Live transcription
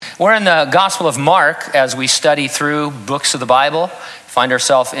We're in the Gospel of Mark as we study through books of the Bible. Find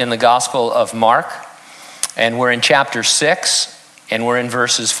ourselves in the Gospel of Mark, and we're in chapter 6, and we're in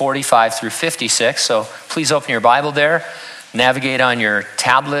verses 45 through 56. So please open your Bible there. Navigate on your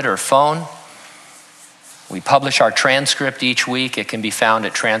tablet or phone. We publish our transcript each week. It can be found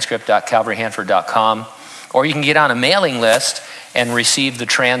at transcript.calvaryhanford.com. Or you can get on a mailing list and receive the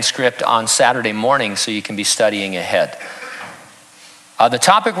transcript on Saturday morning so you can be studying ahead. The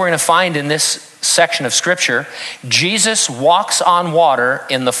topic we're going to find in this section of Scripture, Jesus walks on water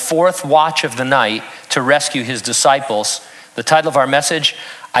in the fourth watch of the night to rescue his disciples. The title of our message,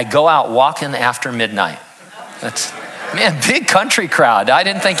 I Go Out Walking After Midnight. That's, man, big country crowd. I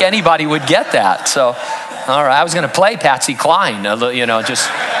didn't think anybody would get that. So, all right, I was going to play Patsy Cline, just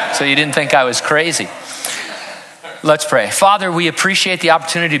so you didn't think I was crazy. Let's pray. Father, we appreciate the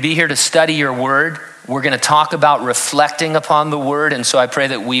opportunity to be here to study your word. We're going to talk about reflecting upon the word, and so I pray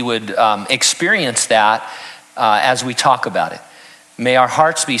that we would experience that as we talk about it. May our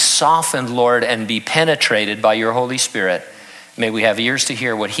hearts be softened, Lord, and be penetrated by your Holy Spirit. May we have ears to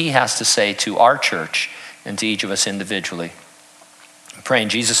hear what he has to say to our church and to each of us individually. I pray in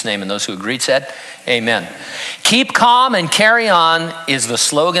Jesus' name, and those who agreed said, amen. Keep calm and carry on is the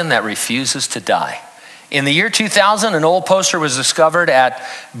slogan that refuses to die. In the year 2000, an old poster was discovered at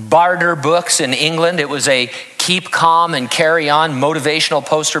Barter Books in England. It was a keep calm and carry on motivational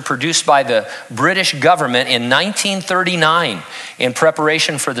poster produced by the British government in 1939 in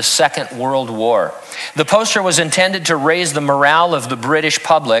preparation for the Second World War. The poster was intended to raise the morale of the British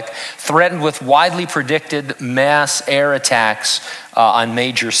public, threatened with widely predicted mass air attacks on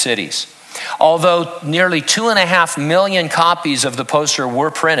major cities. Although nearly 2.5 million copies of the poster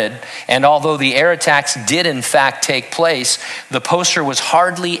were printed, and although the air attacks did in fact take place, the poster was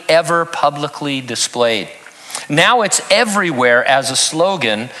hardly ever publicly displayed. Now it's everywhere as a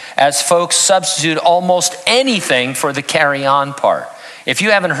slogan as folks substitute almost anything for the carry on part. If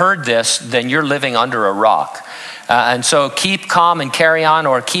you haven't heard this, then you're living under a rock. And so keep calm and carry on,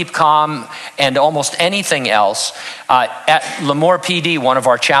 or keep calm and almost anything else. At Lemoore PD, one of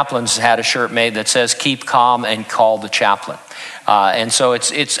our chaplains had a shirt made that says keep calm and call the chaplain. And so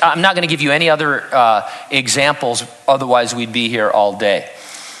it's. I'm not going to give you any other examples, otherwise we'd be here all day.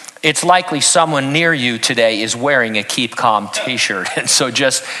 It's likely someone near you today is wearing a Keep Calm t-shirt. And so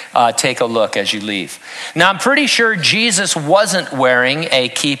just take a look as you leave. Now, I'm pretty sure Jesus wasn't wearing a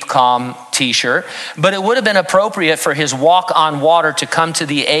Keep Calm t-shirt, but it would have been appropriate for his walk on water to come to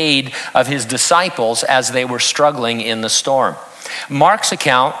the aid of his disciples as they were struggling in the storm. Mark's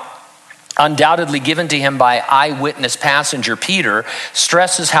account, undoubtedly given to him by eyewitness passenger Peter,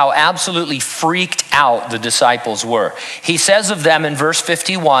 stresses how absolutely freaked out the disciples were. He says of them in verse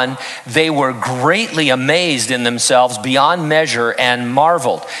 51, they were greatly amazed in themselves beyond measure and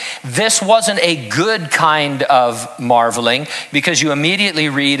marveled. This wasn't a good kind of marveling, because you immediately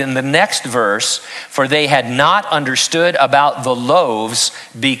read in the next verse, for they had not understood about the loaves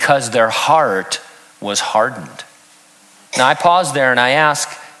because their heart was hardened. Now I pause there and I ask,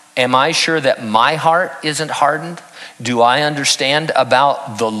 am I sure that my heart isn't hardened? Do I understand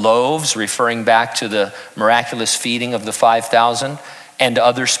about the loaves, referring back to the miraculous feeding of the 5,000 and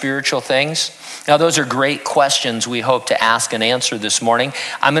other spiritual things? Now, those are great questions we hope to ask and answer this morning.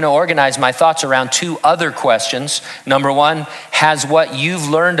 I'm going to organize my thoughts around two other questions. Number one, has what you've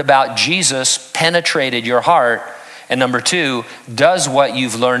learned about Jesus penetrated your heart? And number two, does what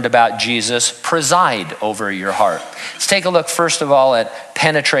you've learned about Jesus preside over your heart? Let's take a look first of all at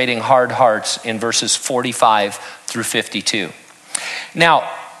penetrating hard hearts in verses 45 through 52. Now,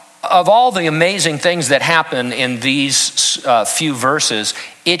 of all the amazing things that happen in these few verses,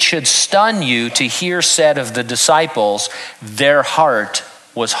 it should stun you to hear said of the disciples, their heart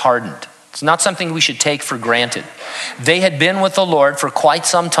was hardened. It's not something we should take for granted. They had been with the Lord for quite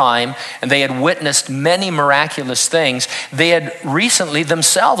some time, and they had witnessed many miraculous things. They had recently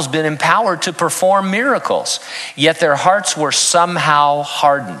themselves been empowered to perform miracles, yet their hearts were somehow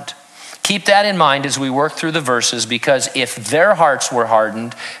hardened. Keep that in mind as we work through the verses, because if their hearts were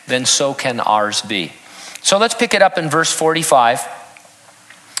hardened, then so can ours be. So let's pick it up in verse 45.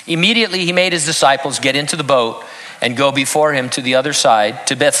 Immediately he made his disciples get into the boat and go before him to the other side,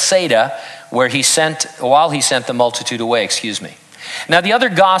 to Bethsaida, while he sent the multitude away, Now the other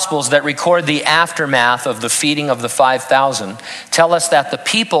gospels that record the aftermath of the feeding of the 5,000 tell us that the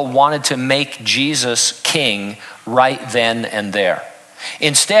people wanted to make Jesus king right then and there.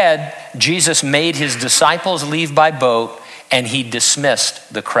 Instead, Jesus made his disciples leave by boat, and he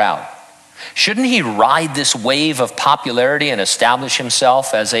dismissed the crowd. Shouldn't he ride this wave of popularity and establish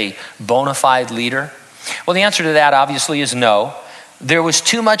himself as a bona fide leader? Well, the answer to that obviously is no. There was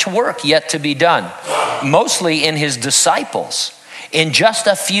too much work yet to be done, mostly in his disciples. In just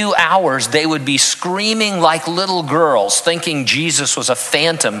a few hours, they would be screaming like little girls, thinking Jesus was a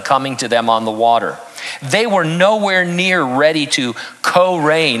phantom coming to them on the water. They were nowhere near ready to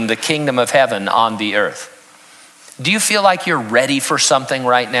co-reign the kingdom of heaven on the earth. Do you feel like you're ready for something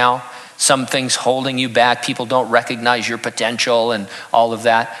right now? Something's holding you back. People don't recognize your potential and all of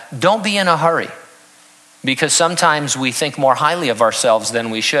that. Don't be in a hurry, because sometimes we think more highly of ourselves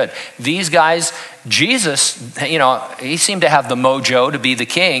than we should. These guys, Jesus, he seemed to have the mojo to be the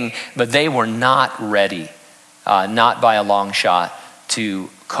king, but they were not ready, not by a long shot, to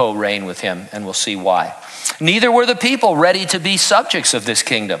co-reign with him, and we'll see why. Neither were the people ready to be subjects of this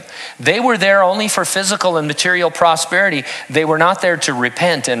kingdom. They were there only for physical and material prosperity. They were not there to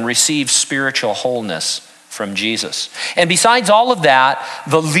repent and receive spiritual wholeness from Jesus. And besides all of that,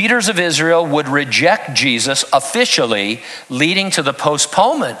 the leaders of Israel would reject Jesus officially, leading to the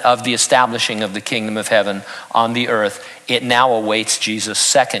postponement of the establishing of the kingdom of heaven on the earth. It now awaits Jesus'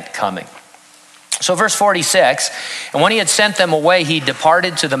 second coming. So verse 46, and when he had sent them away, he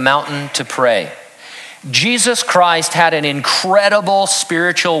departed to the mountain to pray. Jesus Christ had an incredible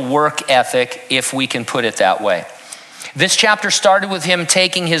spiritual work ethic, if we can put it that way. This chapter started with him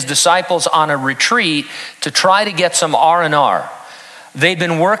taking his disciples on a retreat to try to get some R&R. They'd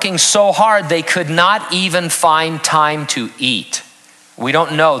been working so hard they could not even find time to eat. We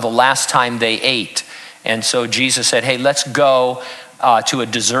don't know the last time they ate. And so Jesus said, hey, let's go to a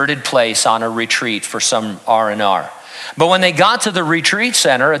deserted place on a retreat for some R&R. But when they got to the retreat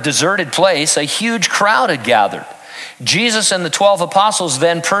center, a deserted place, a huge crowd had gathered. Jesus and the 12 apostles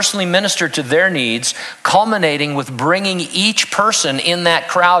then personally ministered to their needs, culminating with bringing each person in that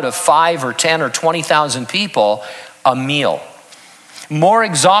crowd of 5 or 10 or 20,000 people a meal. More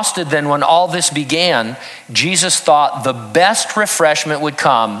exhausted than when all this began, Jesus thought the best refreshment would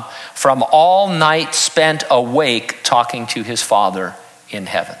come from all night spent awake talking to his Father in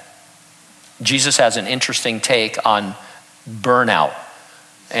heaven. Jesus has an interesting take on burnout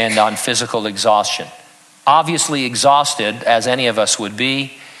and on physical exhaustion. Obviously exhausted, as any of us would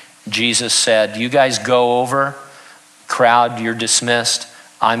be, Jesus said, you guys go over, crowd, you're dismissed.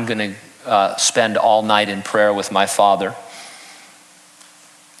 I'm going to spend all night in prayer with my Father.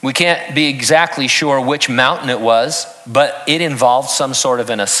 We can't be exactly sure which mountain it was, but it involved some sort of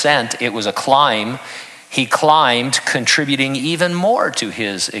an ascent. It was a climb. He climbed, contributing even more to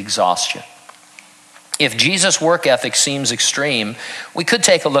his exhaustion. If Jesus' work ethic seems extreme, we could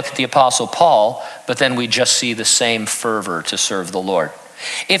take a look at the Apostle Paul, but then we just see the same fervor to serve the Lord.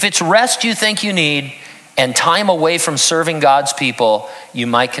 If it's rest you think you need and time away from serving God's people, you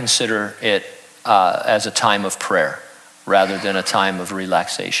might consider it as a time of prayer rather than a time of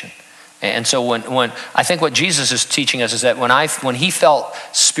relaxation. And so when I think what Jesus is teaching us is that when he felt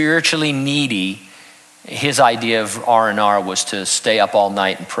spiritually needy, his idea of R&R was to stay up all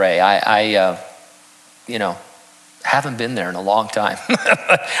night and pray. I haven't been there in a long time.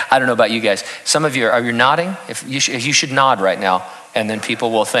 I don't know about you guys. Some of you, are you nodding? If you should nod right now, and then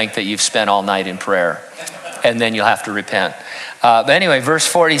people will think that you've spent all night in prayer, and then you'll have to repent. But anyway, verse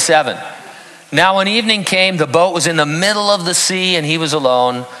 47. Now when evening came, the boat was in the middle of the sea, and he was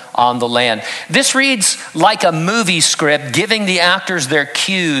alone on the land. This reads like a movie script, giving the actors their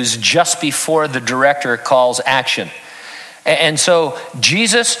cues just before the director calls action. And so,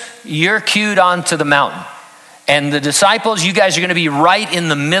 Jesus, you're cued onto the mountain. And the disciples, you guys are going to be right in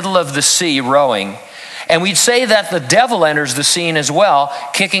the middle of the sea rowing. And we'd say that the devil enters the scene as well,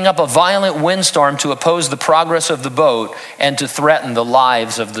 kicking up a violent windstorm to oppose the progress of the boat and to threaten the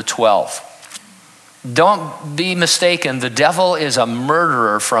lives of the 12. Don't be mistaken, the devil is a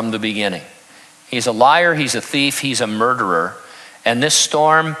murderer from the beginning. He's a liar, he's a thief, he's a murderer. And this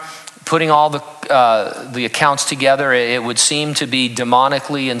storm, putting all the accounts together, it would seem to be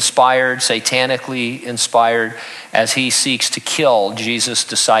demonically inspired, satanically inspired, as he seeks to kill Jesus'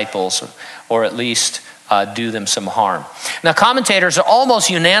 disciples, or at least do them some harm. Now, commentators are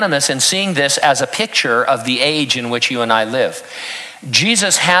almost unanimous in seeing this as a picture of the age in which you and I live.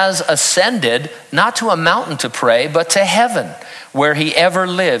 Jesus has ascended not to a mountain to pray, but to heaven, where he ever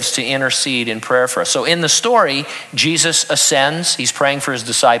lives to intercede in prayer for us. So in the story, Jesus ascends. He's praying for his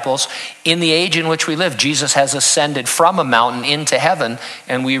disciples. In the age in which we live, Jesus has ascended from a mountain into heaven,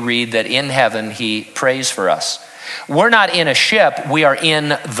 and we read that in heaven he prays for us. We're not in a ship. We are in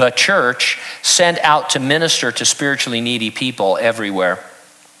the church, sent out to minister to spiritually needy people everywhere.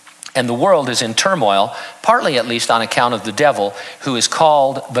 And the world is in turmoil, partly at least on account of the devil, who is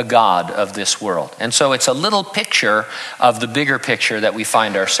called the God of this world. And so it's a little picture of the bigger picture that we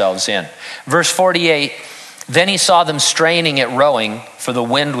find ourselves in. Verse 48, Then he saw them straining at rowing, for the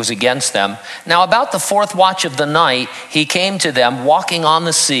wind was against them. Now about the fourth watch of the night, he came to them walking on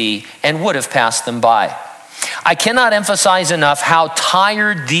the sea and would have passed them by. I cannot emphasize enough how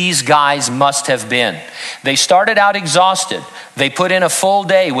tired these guys must have been. They started out exhausted. They put in a full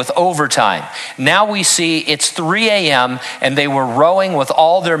day with overtime. Now we see it's 3 a.m. and they were rowing with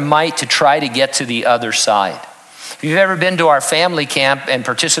all their might to try to get to the other side. If you've ever been to our family camp and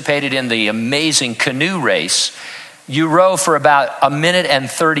participated in the amazing canoe race, you row for about a minute and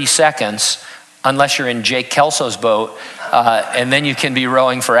 30 seconds, unless you're in Jake Kelso's boat, and then you can be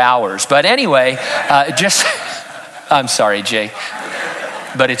rowing for hours. But anyway, I'm sorry, Jake,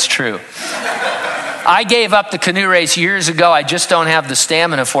 but it's true. I gave up the canoe race years ago. I just don't have the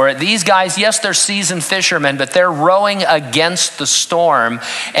stamina for it. These guys, yes, they're seasoned fishermen, but they're rowing against the storm,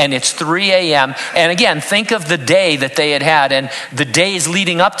 and it's 3 a.m. And again, think of the day that they had and the days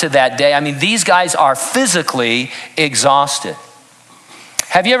leading up to that day. I mean, these guys are physically exhausted.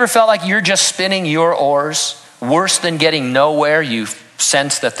 Have you ever felt like you're just spinning your oars, worse than getting nowhere? You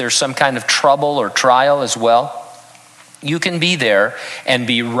sense that there's some kind of trouble or trial as well. You can be there and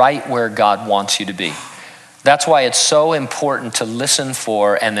be right where God wants you to be. That's why it's so important to listen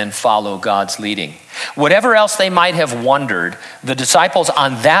for and then follow God's leading. Whatever else they might have wondered, the disciples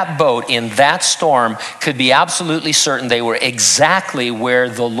on that boat in that storm could be absolutely certain they were exactly where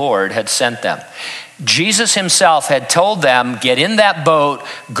the Lord had sent them. Jesus himself had told them, get in that boat,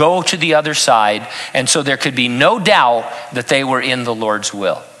 go to the other side, and so there could be no doubt that they were in the Lord's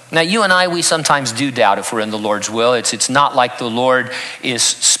will. Now, you and I, we sometimes do doubt if we're in the Lord's will. It's not like the Lord is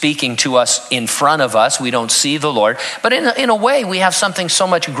speaking to us in front of us. We don't see the Lord. But in a way, we have something so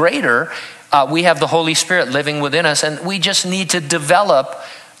much greater. We have the Holy Spirit living within us, and we just need to develop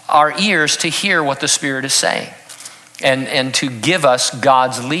our ears to hear what the Spirit is saying and to give us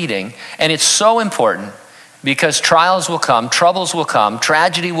God's leading. And it's so important because trials will come, troubles will come,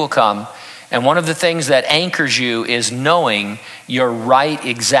 tragedy will come. And one of the things that anchors you is knowing you're right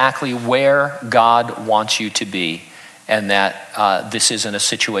exactly where God wants you to be, and that this isn't a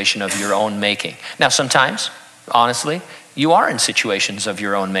situation of your own making. Now, sometimes, honestly, you are in situations of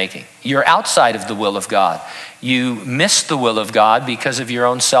your own making. You're outside of the will of God. You miss the will of God because of your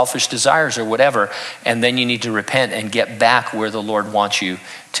own selfish desires or whatever, and then you need to repent and get back where the Lord wants you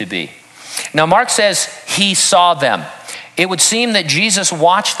to be. Now, Mark says he saw them. It would seem that Jesus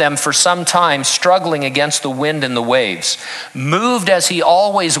watched them for some time, struggling against the wind and the waves. Moved as he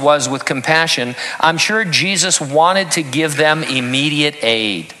always was with compassion, I'm sure Jesus wanted to give them immediate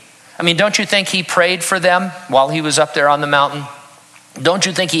aid. I mean, don't you think he prayed for them while he was up there on the mountain? Don't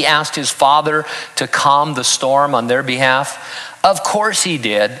you think he asked his Father to calm the storm on their behalf? Of course he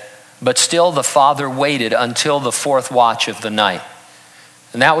did, but still the Father waited until the fourth watch of the night.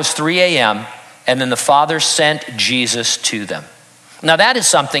 And that was 3 a.m., and then the Father sent Jesus to them. Now that is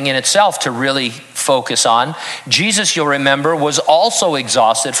something in itself to really focus on. Jesus, you'll remember, was also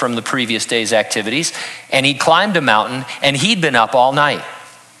exhausted from the previous day's activities, and he climbed a mountain, and he'd been up all night.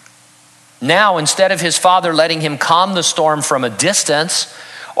 Now, instead of his Father letting him calm the storm from a distance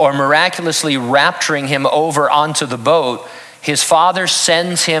or miraculously rapturing him over onto the boat, his Father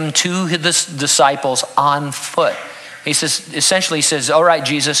sends him to his disciples on foot. He says, all right,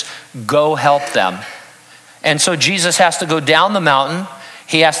 Jesus, go help them. And so Jesus has to go down the mountain.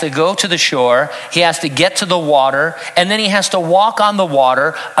 He has to go to the shore. He has to get to the water. And then he has to walk on the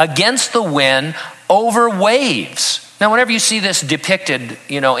water against the wind over waves. Now, whenever you see this depicted,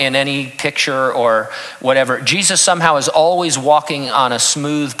 in any picture or whatever, Jesus somehow is always walking on a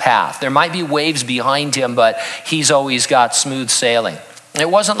smooth path. There might be waves behind him, but he's always got smooth sailing. It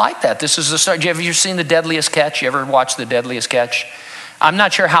wasn't like that. This is the start. Have you seen The Deadliest Catch? You ever watched The Deadliest Catch? I'm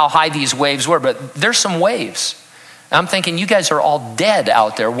not sure how high these waves were, but there's some waves. I'm thinking, you guys are all dead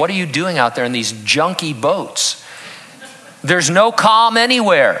out there. What are you doing out there in these junky boats? There's no calm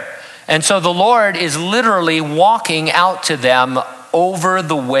anywhere. And so the Lord is literally walking out to them over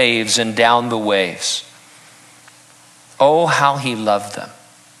the waves and down the waves. Oh, how he loved them.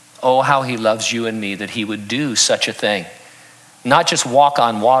 Oh, how he loves you and me that he would do such a thing. Not just walk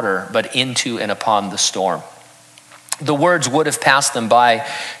on water, but into and upon the storm. The words would have passed them by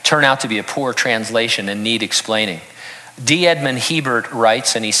turn out to be a poor translation and need explaining. D. Edmond Hebert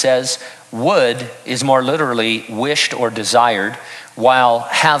writes, and he says, would is more literally wished or desired, while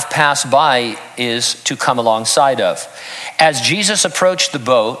have passed by is to come alongside of. As Jesus approached the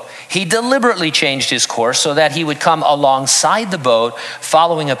boat, he deliberately changed his course so that he would come alongside the boat,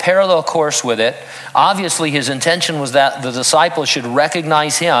 following a parallel course with it. Obviously, his intention was that the disciples should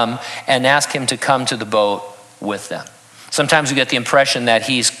recognize him and ask him to come to the boat with them. Sometimes we get the impression that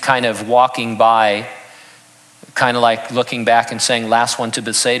he's kind of walking by kind of like looking back and saying, last one to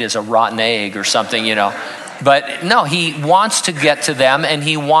Bethsaida is a rotten egg or something, But no, he wants to get to them, and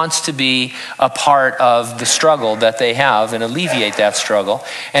he wants to be a part of the struggle that they have and alleviate that struggle.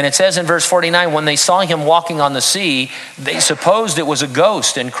 And it says in verse 49, when they saw him walking on the sea, they supposed it was a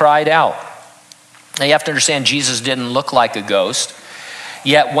ghost and cried out. Now you have to understand, Jesus didn't look like a ghost.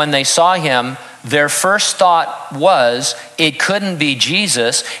 Yet when they saw him, their first thought was it couldn't be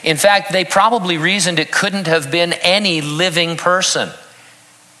Jesus. In fact, they probably reasoned it couldn't have been any living person.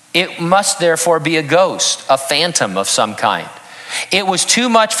 It must therefore be a ghost, a phantom of some kind. It was too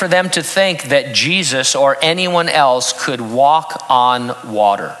much for them to think that Jesus or anyone else could walk on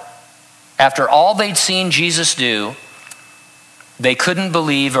water. After all they'd seen Jesus do, they couldn't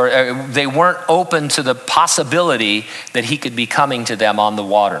believe, or they weren't open to the possibility that he could be coming to them on the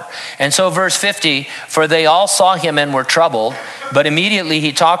water. And so verse 50, for they all saw him and were troubled, but immediately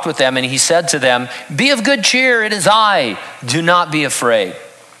he talked with them and he said to them, be of good cheer, it is I, do not be afraid.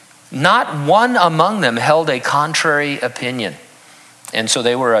 Not one among them held a contrary opinion. And so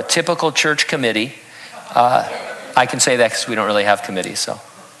they were a typical church committee. I can say that because we don't really have committees, so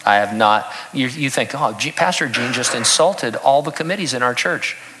I have not. You think, Pastor Gene just insulted all the committees in our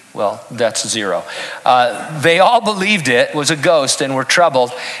church. Well, that's zero. They all believed it was a ghost and were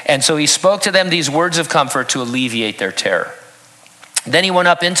troubled. And so he spoke to them these words of comfort to alleviate their terror. Then he went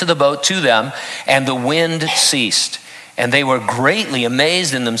up into the boat to them, and the wind ceased. And they were greatly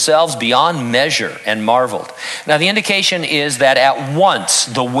amazed in themselves beyond measure and marveled. Now the indication is that at once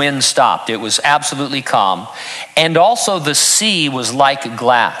the wind stopped. It was absolutely calm. And also the sea was like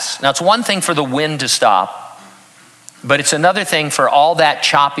glass. Now it's one thing for the wind to stop, but it's another thing for all that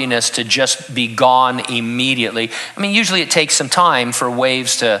choppiness to just be gone immediately. I mean, usually it takes some time for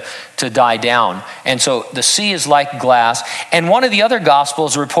waves to die down. And so the sea is like glass. And one of the other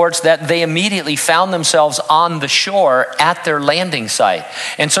gospels reports that they immediately found themselves on the shore at their landing site.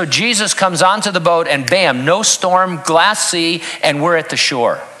 And so Jesus comes onto the boat and bam, no storm, glass sea, and we're at the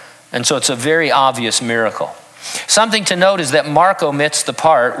shore. And so it's a very obvious miracle. Something to note is that Mark omits the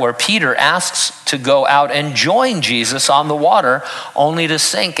part where Peter asks to go out and join Jesus on the water, only to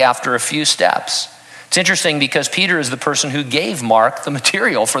sink after a few steps. It's interesting because Peter is the person who gave Mark the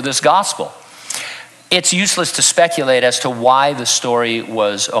material for this gospel. It's useless to speculate as to why the story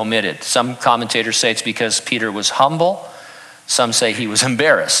was omitted. Some commentators say it's because Peter was humble. Some say he was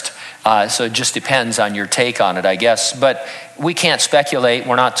embarrassed. So it just depends on your take on it, I guess. But we can't speculate.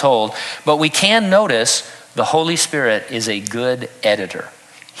 We're not told. But we can notice the Holy Spirit is a good editor.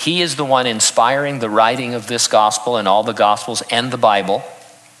 He is the one inspiring the writing of this gospel and all the gospels and the Bible.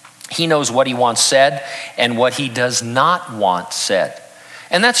 He knows what he wants said and what he does not want said.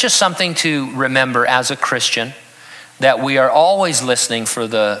 And that's just something to remember as a Christian, that we are always listening for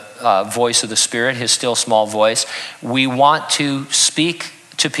the voice of the Spirit, his still small voice. We want to speak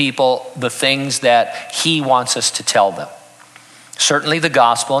to people the things that he wants us to tell them. Certainly the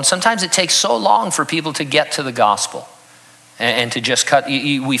gospel, and sometimes it takes so long for people to get to the gospel and to just cut.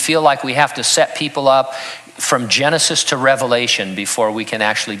 We feel like we have to set people up from Genesis to Revelation before we can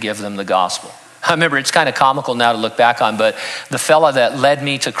actually give them the gospel. I remember, it's kind of comical now to look back on, but the fella that led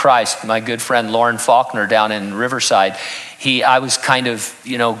me to Christ, my good friend Lauren Faulkner down in Riverside, I was kind of,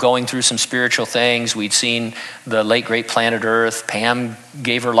 going through some spiritual things. We'd seen the late great planet Earth. Pam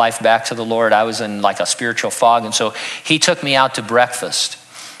gave her life back to the Lord. I was in like a spiritual fog. And so he took me out to breakfast,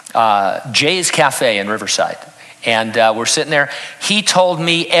 Jay's Cafe in Riverside. And we're sitting there. He told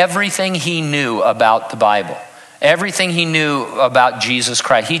me everything he knew about the Bible. Everything he knew about Jesus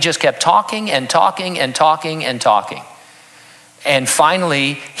Christ. He just kept talking and talking and talking and talking. And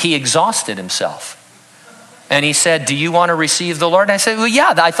finally, he exhausted himself. And he said, do you want to receive the Lord? And I said, well,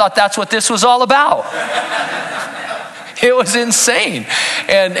 yeah, I thought that's what this was all about. It was insane.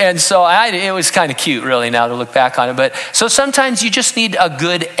 And so it was kind of cute, really, now to look back on it. But so sometimes you just need a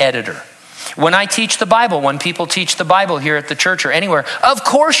good editor. When I teach the Bible, when people teach the Bible here at the church or anywhere, of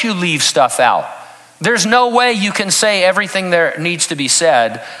course you leave stuff out. There's no way you can say everything there needs to be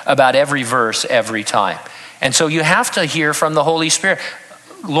said about every verse every time. And so you have to hear from the Holy Spirit.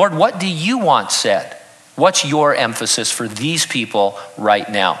 Lord, what do you want said? What's your emphasis for these people right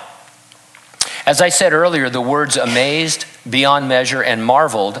now? As I said earlier, the words amazed, beyond measure, and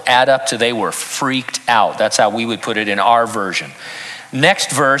marveled add up to they were freaked out. That's how we would put it in our version.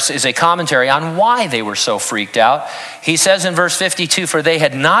 Next verse is a commentary on why they were so freaked out. He says in verse 52, for they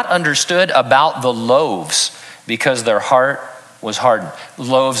had not understood about the loaves because their heart was hardened.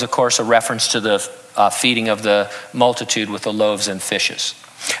 Loaves, of course, a reference to the feeding of the multitude with the loaves and fishes.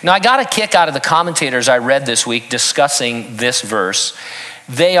 Now, I got a kick out of the commentators I read this week discussing this verse.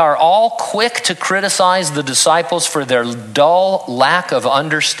 They are all quick to criticize the disciples for their dull lack of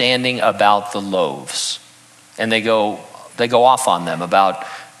understanding about the loaves. And they go off on them about,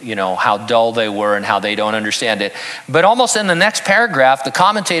 how dull they were and how they don't understand it. But almost in the next paragraph, the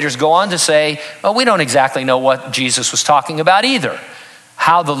commentators go on to say, well, we don't exactly know what Jesus was talking about either.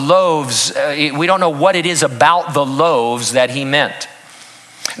 How the loaves, we don't know what it is about the loaves that he meant.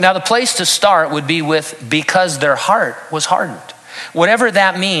 Now, the place to start would be with because their heart was hardened. Whatever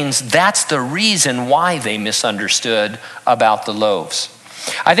that means, that's the reason why they misunderstood about the loaves.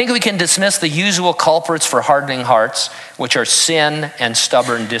 I think we can dismiss the usual culprits for hardening hearts, which are sin and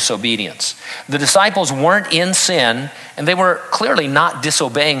stubborn disobedience. The disciples weren't in sin, and they were clearly not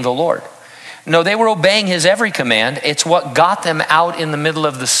disobeying the Lord. No, they were obeying his every command. It's what got them out in the middle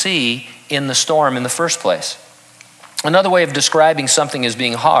of the sea in the storm in the first place. Another way of describing something as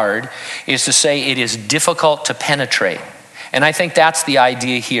being hard is to say it is difficult to penetrate. And I think that's the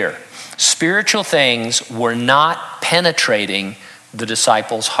idea here. Spiritual things were not penetrating the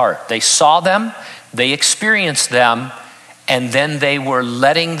disciples' heart. They saw them, they experienced them, and then they were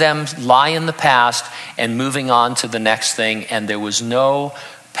letting them lie in the past and moving on to the next thing, and there was no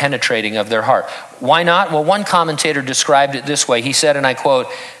penetrating of their heart. Why not? Well, one commentator described it this way. He said, and I quote,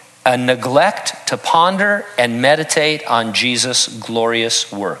 "A neglect to ponder and meditate on Jesus'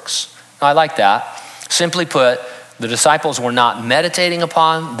 glorious works." Now, I like that. Simply put, the disciples were not meditating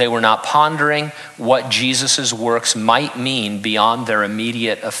upon, they were not pondering what Jesus' works might mean beyond their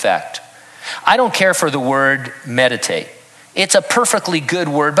immediate effect. I don't care for the word meditate. It's a perfectly good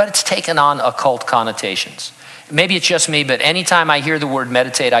word, but it's taken on occult connotations. Maybe it's just me, but anytime I hear the word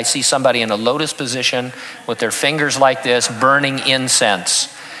meditate, I see somebody in a lotus position with their fingers like this, burning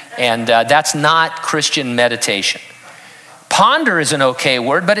incense. And that's not Christian meditation. Ponder is an okay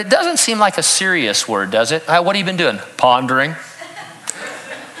word, but it doesn't seem like a serious word, does it? What have you been doing? Pondering.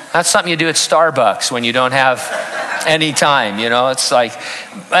 That's something you do at Starbucks when you don't have any time, it's like.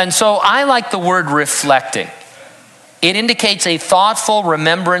 And so I like the word reflecting. It indicates a thoughtful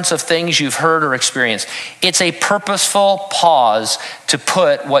remembrance of things you've heard or experienced. It's a purposeful pause to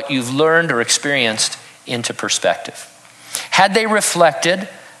put what you've learned or experienced into perspective. Had they reflected,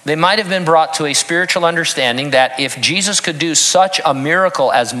 they might have been brought to a spiritual understanding that if Jesus could do such a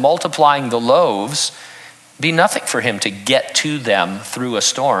miracle as multiplying the loaves, it'd be nothing for him to get to them through a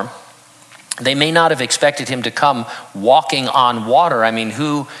storm. They may not have expected him to come walking on water. I mean,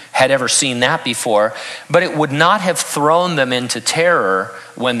 who had ever seen that before? But it would not have thrown them into terror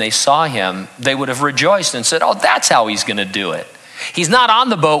when they saw him. They would have rejoiced and said, oh, that's how he's going to do it. He's not on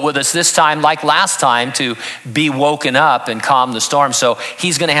the boat with us this time like last time to be woken up and calm the storm. So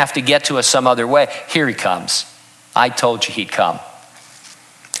he's going to have to get to us some other way. Here he comes. I told you he'd come.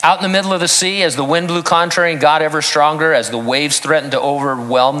 Out in the middle of the sea, as the wind blew contrary and got ever stronger, as the waves threatened to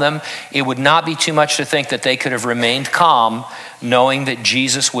overwhelm them, it would not be too much to think that they could have remained calm, knowing that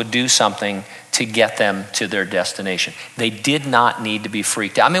Jesus would do something to get them to their destination. They did not need to be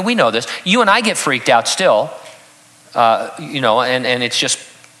freaked out. I mean, we know this. You and I get freaked out still. And it's just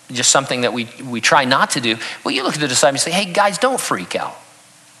something that we try not to do. Well, you look at the disciples and say, hey, guys, don't freak out.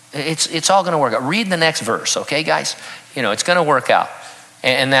 It's all going to work out. Read the next verse, okay, guys? It's going to work out.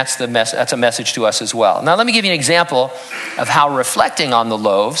 And that's a message to us as well. Now, let me give you an example of how reflecting on the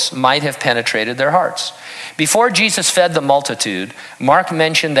loaves might have penetrated their hearts. Before Jesus fed the multitude, Mark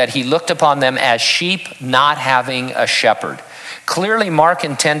mentioned that he looked upon them as sheep not having a shepherd. Clearly, Mark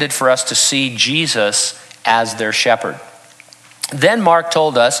intended for us to see Jesus as their shepherd. Then Mark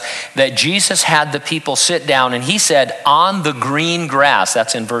told us that Jesus had the people sit down, and he said, on the green grass.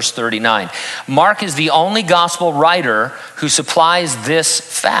 That's in verse 39. Mark is the only gospel writer who supplies this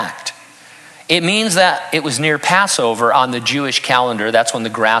fact. It means that it was near Passover on the Jewish calendar. That's when the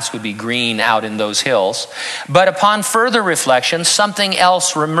grass would be green out in those hills. But upon further reflection, something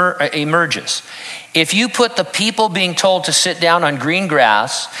else emerges. If you put the people being told to sit down on green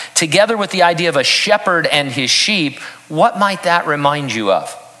grass together with the idea of a shepherd and his sheep, what might that remind you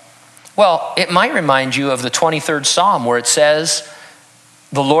of? Well, it might remind you of the 23rd Psalm where it says,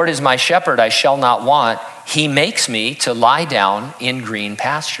 the Lord is my shepherd, I shall not want. He makes me to lie down in green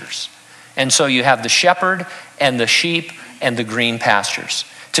pastures. And so you have the shepherd and the sheep and the green pastures.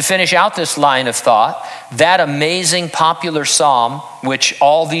 To finish out this line of thought, that amazing popular psalm, which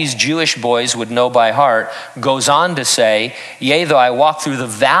all these Jewish boys would know by heart, goes on to say, yea, though I walk through the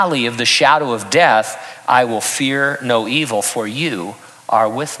valley of the shadow of death, I will fear no evil, for you are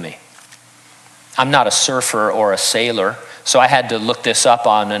with me. I'm not a surfer or a sailor, so I had to look this up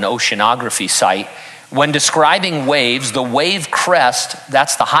on an oceanography site. When describing waves, the wave crest,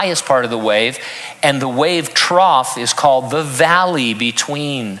 that's the highest part of the wave, and the wave trough is called the valley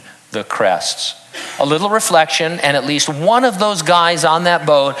between the crests. A little reflection, and at least one of those guys on that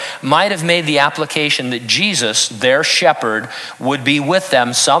boat might have made the application that Jesus, their shepherd, would be with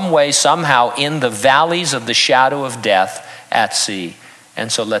them some way, somehow, in the valleys of the shadow of death at sea. And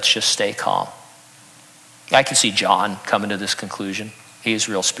so let's just stay calm. I can see John coming to this conclusion. He's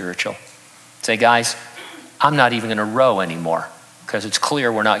real spiritual. Say, guys, I'm not even going to row anymore because it's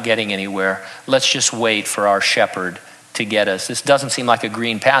clear we're not getting anywhere. Let's just wait for our shepherd to get us. This doesn't seem like a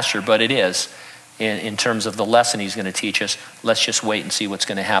green pasture, but it is in terms of the lesson he's going to teach us. Let's just wait and see what's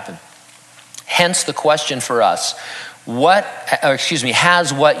going to happen. Hence the question for us,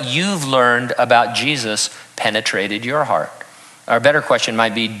 has what you've learned about Jesus penetrated your heart? Our better question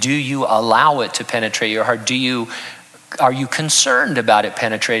might be, do you allow it to penetrate your heart? Are you concerned about it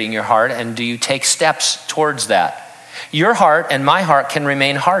penetrating your heart, and do you take steps towards that? Your heart and my heart can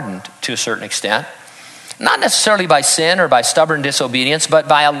remain hardened to a certain extent, not necessarily by sin or by stubborn disobedience, but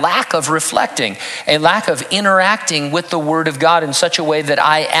by a lack of reflecting, a lack of interacting with the Word of God in such a way that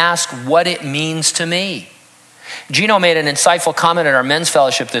I ask what it means to me. Gino made an insightful comment at our men's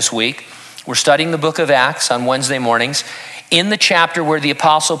fellowship this week. We're studying the book of Acts on Wednesday mornings, in the chapter where the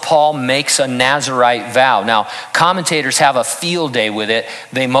Apostle Paul makes a Nazirite vow. Now, commentators have a field day with it.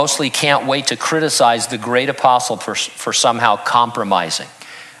 They mostly can't wait to criticize the great apostle for somehow compromising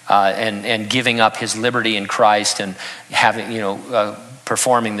and giving up his liberty in Christ and having,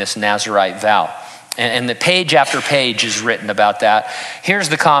 performing this Nazirite vow. And the page after page is written about that. Here's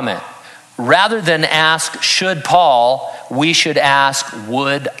the comment. Rather than ask, should Paul, we should ask,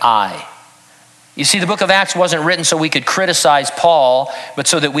 would I? You see, the book of Acts wasn't written so we could criticize Paul, but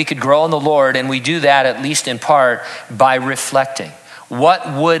so that we could grow in the Lord, and we do that at least in part by reflecting. What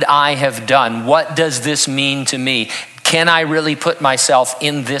would I have done? What does this mean to me? Can I really put myself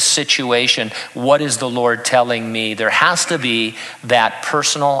in this situation? What is the Lord telling me? There has to be that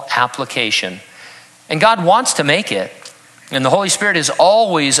personal application. And God wants to make it. And the Holy Spirit is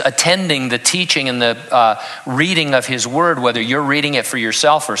always attending the teaching and the reading of His Word, whether you're reading it for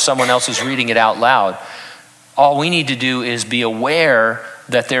yourself or someone else is reading it out loud. All we need to do is be aware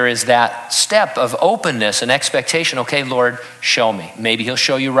that there is that step of openness and expectation. Okay, Lord, show me. Maybe He'll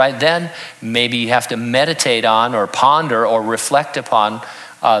show you right then. Maybe you have to meditate on or ponder or reflect upon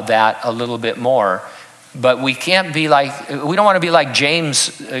that a little bit more. But we don't want to be like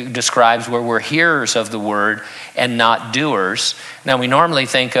James describes, where we're hearers of the word and not doers. Now, we normally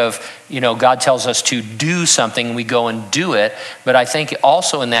think of, God tells us to do something, we go and do it. But I think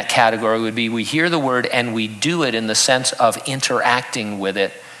also in that category would be we hear the word and we do it in the sense of interacting with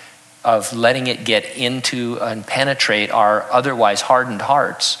it, of letting it get into and penetrate our otherwise hardened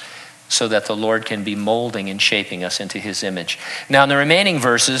hearts, so that the Lord can be molding and shaping us into His image. Now, in the remaining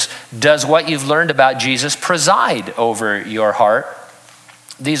verses, does what you've learned about Jesus preside over your heart?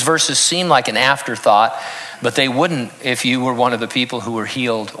 These verses seem like an afterthought, but they wouldn't if you were one of the people who were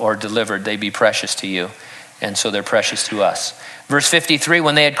healed or delivered. They'd be precious to you, and so they're precious to us. Verse 53,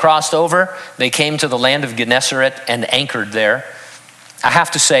 when they had crossed over, they came to the land of Gennesaret and anchored there. I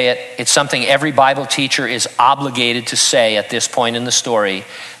have to say it's something every Bible teacher is obligated to say at this point in the story.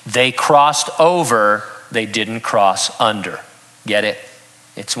 They crossed over, they didn't cross under. Get it?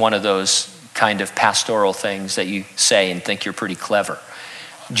 It's one of those kind of pastoral things that you say and think you're pretty clever.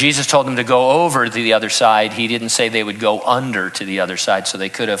 Jesus told them to go over to the other side. He didn't say they would go under to the other side, so they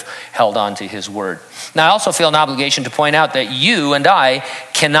could have held on to His word. Now, I also feel an obligation to point out that you and I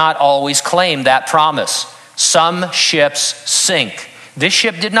cannot always claim that promise. Some ships sink. This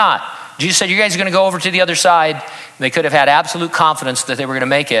ship did not. Jesus said, you guys are going to go over to the other side. They could have had absolute confidence that they were going to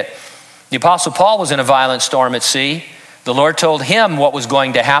make it. The Apostle Paul was in a violent storm at sea. The Lord told him what was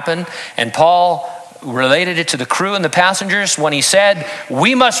going to happen, and Paul related it to the crew and the passengers when he said,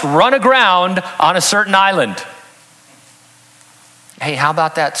 we must run aground on a certain island. Hey, how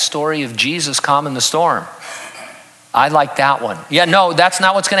about that story of Jesus calming the storm? I like that one. Yeah, no, that's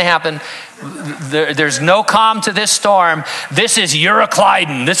not what's going to happen. There's no calm to this storm. This is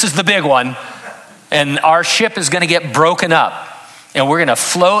Euroclydon. This is the big one. And our ship is going to get broken up. And we're going to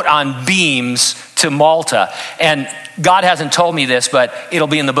float on beams to Malta. And God hasn't told me this, but it'll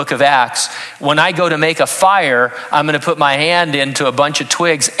be in the book of Acts. When I go to make a fire, I'm going to put my hand into a bunch of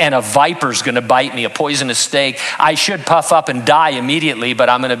twigs and a viper's going to bite me, a poisonous snake. I should puff up and die immediately, but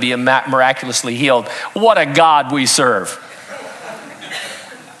I'm going to be miraculously healed. What a God we serve.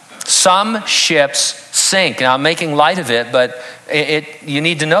 Some ships sink. Now, I'm making light of it, but you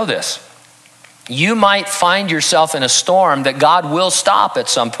need to know this. You might find yourself in a storm that God will stop at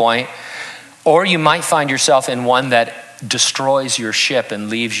some point, Or you might find yourself in one that destroys your ship and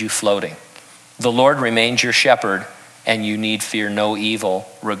leaves you floating. The Lord remains your shepherd, and you need fear no evil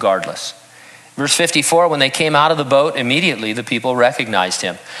regardless. Verse 54, when they came out of the boat, immediately the people recognized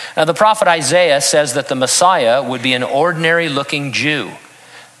him. Now the prophet Isaiah says that the Messiah would be an ordinary looking Jew.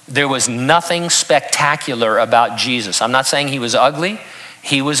 There was nothing spectacular about Jesus. I'm not saying he was ugly.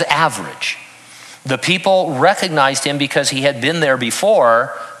 He was average. The people recognized him because he had been there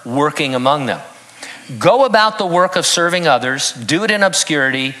before, working among them. Go about the work of serving others, do it in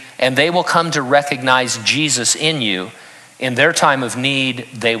obscurity, and they will come to recognize Jesus in you. In their time of need,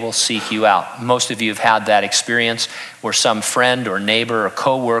 they will seek you out. Most of you have had that experience where some friend or neighbor or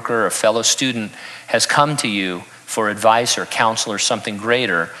coworker or fellow student has come to you for advice or counsel or something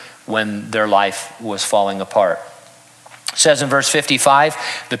greater when their life was falling apart. It says in verse 55,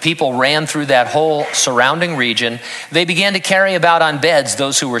 the people ran through that whole surrounding region. They began to carry about on beds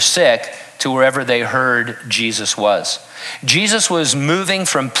those who were sick to wherever they heard Jesus was. Jesus was moving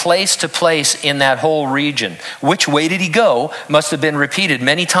from place to place in that whole region. Which way did he go must have been repeated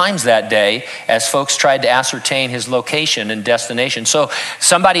many times that day as folks tried to ascertain his location and destination. So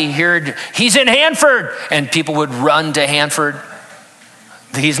somebody heard, he's in Hanford, and people would run to Hanford.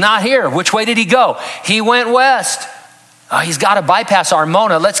 He's not here. Which way did he go? He went west. Oh, he's got to bypass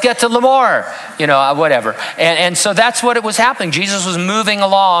Armona. Let's get to Lemoore, whatever. And so that's what it was happening. Jesus was moving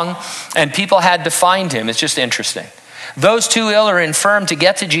along and people had to find him. It's just interesting. Those too ill or infirm to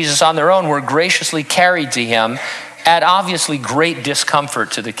get to Jesus on their own were graciously carried to him at obviously great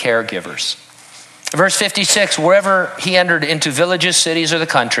discomfort to the caregivers. Verse 56, wherever he entered into villages, cities, or the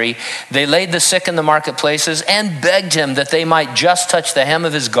country, they laid the sick in the marketplaces and begged him that they might just touch the hem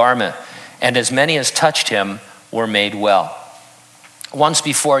of his garment. And as many as touched him were made well. Once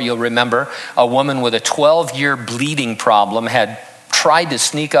before, you'll remember, a woman with a 12-year bleeding problem had tried to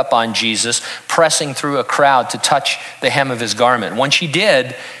sneak up on Jesus, pressing through a crowd to touch the hem of his garment. When she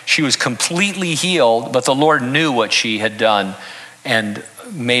did, she was completely healed, but the Lord knew what she had done and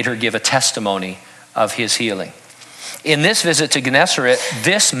made her give a testimony of his healing. In this visit to Gennesaret,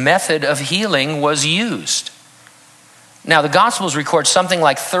 this method of healing was used. Now, the Gospels record something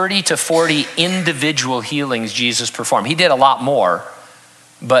like 30 to 40 individual healings Jesus performed. He did a lot more,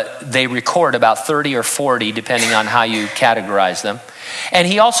 but they record about 30 or 40, depending on how you categorize them. And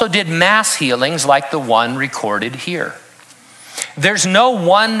he also did mass healings like the one recorded here. There's no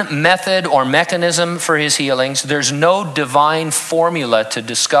one method or mechanism for his healings. There's no divine formula to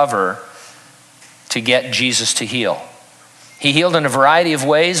discover to get Jesus to heal. He healed in a variety of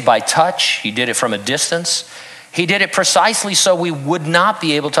ways by touch. He did it from a distance. He did it precisely so we would not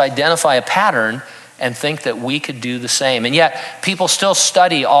be able to identify a pattern and think that we could do the same. And yet, people still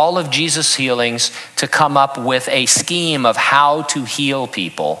study all of Jesus' healings to come up with a scheme of how to heal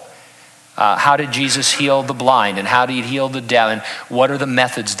people. How did Jesus heal the blind? And how did he heal the deaf? And what are the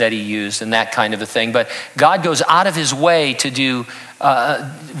methods that he used? And that kind of a thing. But God goes out of his way to do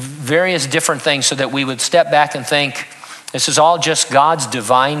various different things so that we would step back and think, this is all just God's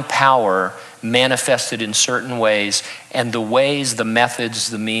divine power manifested in certain ways, and the ways, the methods,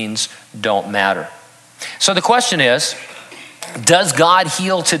 the means don't matter. So the question is, does God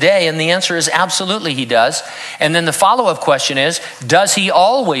heal today? And the answer is absolutely he does. And then the follow-up question is, does he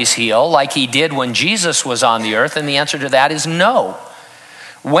always heal like he did when Jesus was on the earth? And the answer to that is no.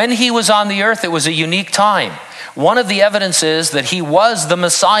 When he was on the earth, it was a unique time. One of the evidences that he was the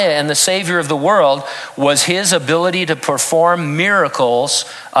Messiah and the Savior of the world was his ability to perform miracles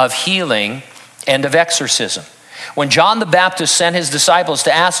of healing and of exorcism. When John the Baptist sent his disciples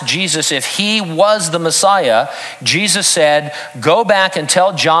to ask Jesus if he was the Messiah, Jesus said, "Go back and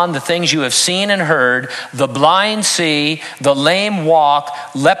tell John the things you have seen and heard. The blind see, the lame walk,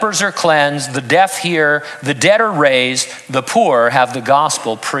 lepers are cleansed, the deaf hear, the dead are raised, the poor have the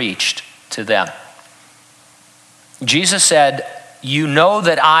gospel preached to them." Jesus said, "You know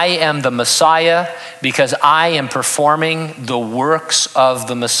that I am the Messiah because I am performing the works of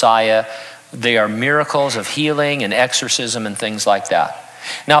the Messiah." They are miracles of healing and exorcism and things like that.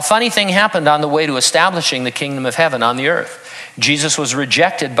 Now, a funny thing happened on the way to establishing the kingdom of heaven on the earth. Jesus was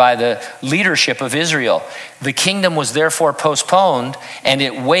rejected by the leadership of Israel. The kingdom was therefore postponed, and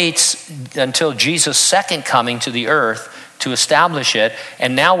it waits until Jesus' second coming to the earth to establish it.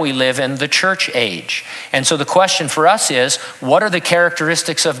 And now we live in the church age. And so the question for us is, what are the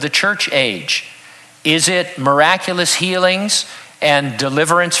characteristics of the church age? Is it miraculous healings and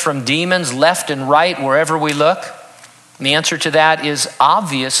deliverance from demons left and right wherever we look? And the answer to that is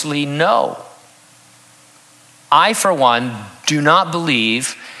obviously no. I, for one, do not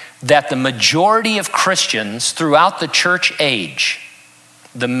believe that the majority of Christians throughout the church age,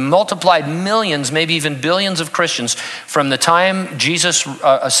 The multiplied millions, maybe even billions of Christians from the time Jesus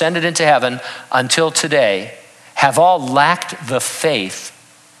ascended into heaven until today have all lacked the faith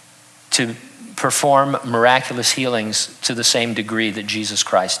to perform miraculous healings to the same degree that Jesus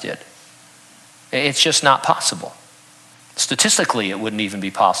Christ did. It's just not possible. Statistically, it wouldn't even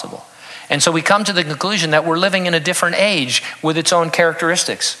be possible. And so we come to the conclusion that we're living in a different age with its own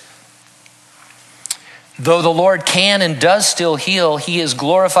characteristics. Though the Lord can and does still heal, he is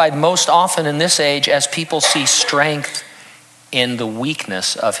glorified most often in this age as people see strength in the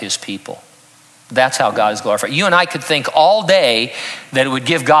weakness of his people. That's how God is glorified. You and I could think all day that it would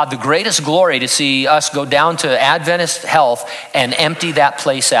give God the greatest glory to see us go down to Adventist Health and empty that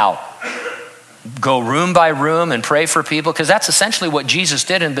place out. Go room by room and pray for people, because that's essentially what Jesus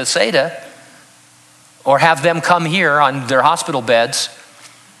did in Bethsaida. Or have them come here on their hospital beds.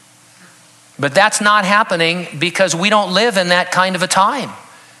 But that's not happening because we don't live in that kind of a time.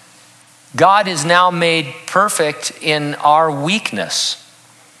 God is now made perfect in our weakness.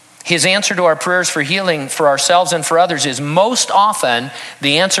 His answer to our prayers for healing for ourselves and for others is most often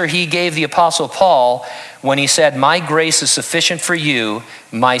the answer he gave the Apostle Paul when he said, "My grace is sufficient for you,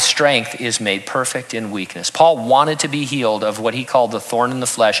 my strength is made perfect in weakness." Paul wanted to be healed of what he called the thorn in the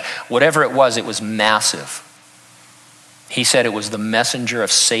flesh. Whatever it was massive. He said it was the messenger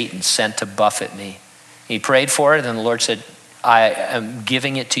of Satan sent to buffet me. He prayed for it, and the Lord said, "I am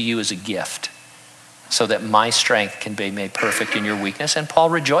giving it to you as a gift, so that my strength can be made perfect in your weakness." And Paul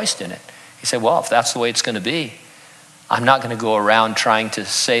rejoiced in it. He said, well, if that's the way it's going to be, I'm not going to go around trying to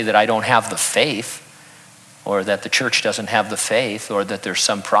say that I don't have the faith, or that the church doesn't have the faith, or that there's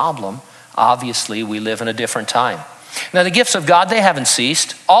some problem. Obviously, we live in a different time. Now, the gifts of God, they haven't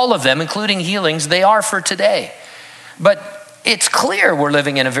ceased. All of them, including healings, they are for today. But it's clear we're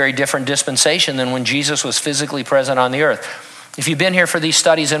living in a very different dispensation than when Jesus was physically present on the earth. If you've been here for these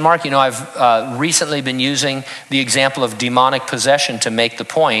studies in Mark, you know I've recently been using the example of demonic possession to make the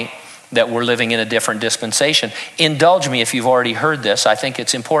point that we're living in a different dispensation. Indulge me if you've already heard this. I think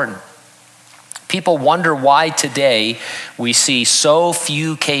it's important. People wonder why today we see so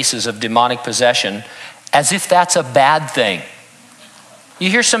few cases of demonic possession, as if that's a bad thing. You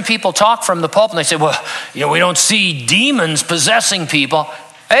hear some people talk from the pulpit and they say, well, we don't see demons possessing people.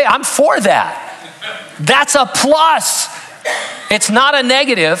 Hey, I'm for that. That's a plus. It's not a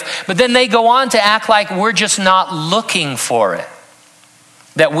negative, but then they go on to act like we're just not looking for it.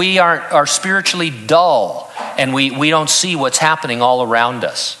 That we are spiritually dull and we don't see what's happening all around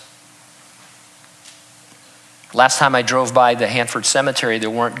us. Last time I drove by the Hanford Cemetery,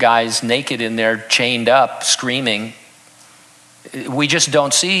 there weren't guys naked in there, chained up, screaming. We just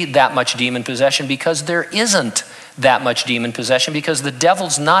don't see that much demon possession because there isn't that much demon possession, because the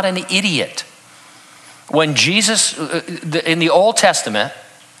devil's not an idiot. When Jesus, in the Old Testament,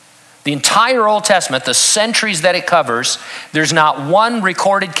 the entire Old Testament, the centuries that it covers, there's not one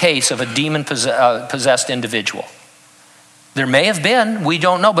recorded case of a demon possessed individual. There may have been, we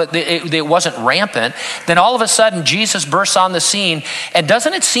don't know, but it wasn't rampant. Then all of a sudden, Jesus bursts on the scene, and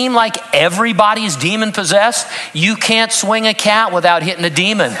doesn't it seem like everybody's demon possessed? You can't swing a cat without hitting a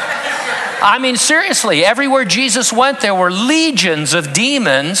demon. I mean, seriously, everywhere Jesus went, there were legions of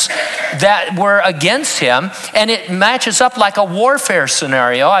demons that were against him, and it matches up like a warfare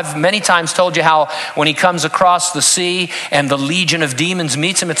scenario. I've many times told you how when he comes across the sea and the legion of demons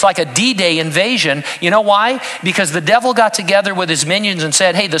meets him, it's like a D-Day invasion. You know why? Because the devil got together with his minions and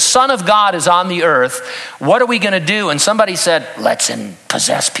said, hey, the Son of God is on the earth. What are we going to do? And somebody said, let's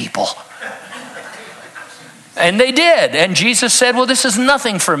possess people. And they did. And Jesus said, well, this is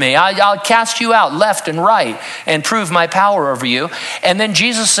nothing for me. I'll cast you out left and right and prove my power over you. And then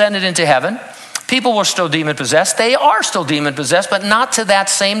Jesus ascended into heaven. People were still demon possessed. They are still demon possessed, but not to that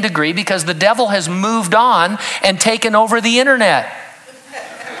same degree, because the devil has moved on and taken over the internet.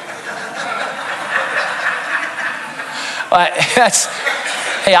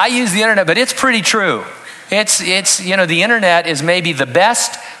 Hey, I use the internet, but it's pretty true. It's the internet is maybe the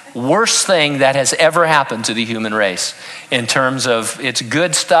worst thing that has ever happened to the human race in terms of its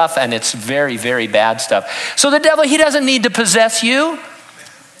good stuff and its very, very bad stuff. So the devil, he doesn't need to possess you.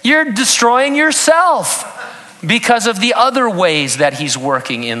 You're destroying yourself because of the other ways that he's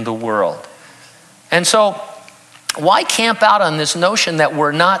working in the world. And so why camp out on this notion that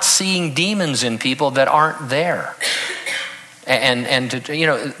we're not seeing demons in people that aren't there? And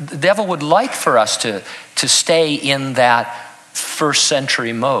the devil would like for us to stay in that first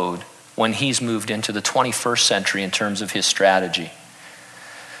century mode when he's moved into the 21st century in terms of his strategy.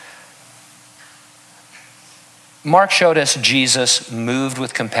 Mark showed us Jesus moved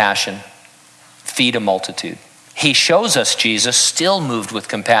with compassion, feed a multitude. He shows us Jesus, still moved with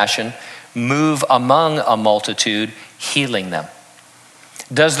compassion, move among a multitude, healing them.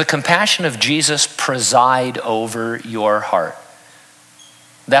 Does the compassion of Jesus preside over your heart?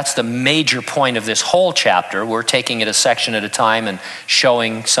 That's the major point of this whole chapter. We're taking it a section at a time and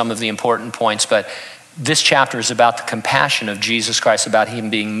showing some of the important points, but this chapter is about the compassion of Jesus Christ, about him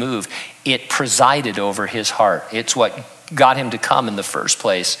being moved. It presided over his heart. It's what got him to come in the first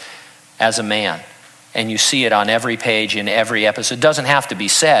place as a man. And you see it on every page, in every episode. It doesn't have to be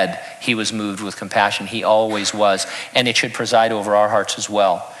said, he was moved with compassion. He always was. And it should preside over our hearts as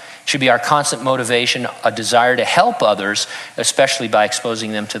well. It should be our constant motivation, a desire to help others, especially by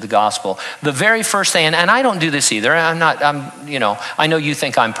exposing them to the gospel. The very first thing, and I don't do this either. I know you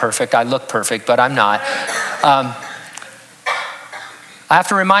think I'm perfect. I look perfect, but I'm not. I have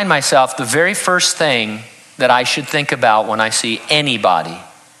to remind myself, the very first thing that I should think about when I see anybody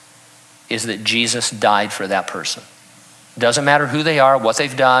is that Jesus died for that person. It doesn't matter who they are, what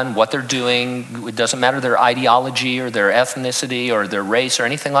they've done, what they're doing. It doesn't matter their ideology or their ethnicity or their race or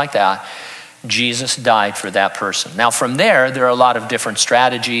anything like that. Jesus died for that person. Now from there are a lot of different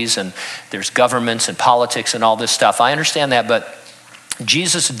strategies, and there's governments and politics and all this stuff. I understand that, but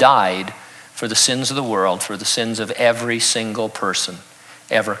Jesus died for the sins of the world, for the sins of every single person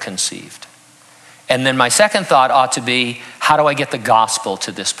ever conceived. And then my second thought ought to be, how do I get the gospel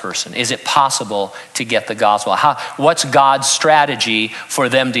to this person? Is it possible to get the gospel? What's God's strategy for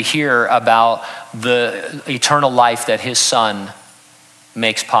them to hear about the eternal life that his son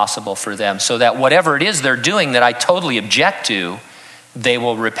makes possible for them, so that whatever it is they're doing that I totally object to, they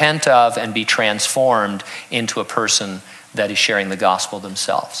will repent of and be transformed into a person that is sharing the gospel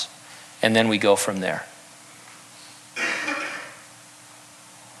themselves. And then we go from there.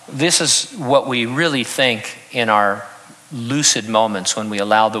 This is what we really think in our lucid moments when we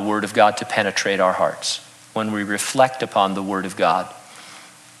allow the Word of God to penetrate our hearts. When we reflect upon the Word of God,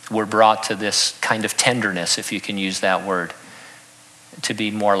 we're brought to this kind of tenderness, if you can use that word, to be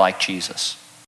more like Jesus.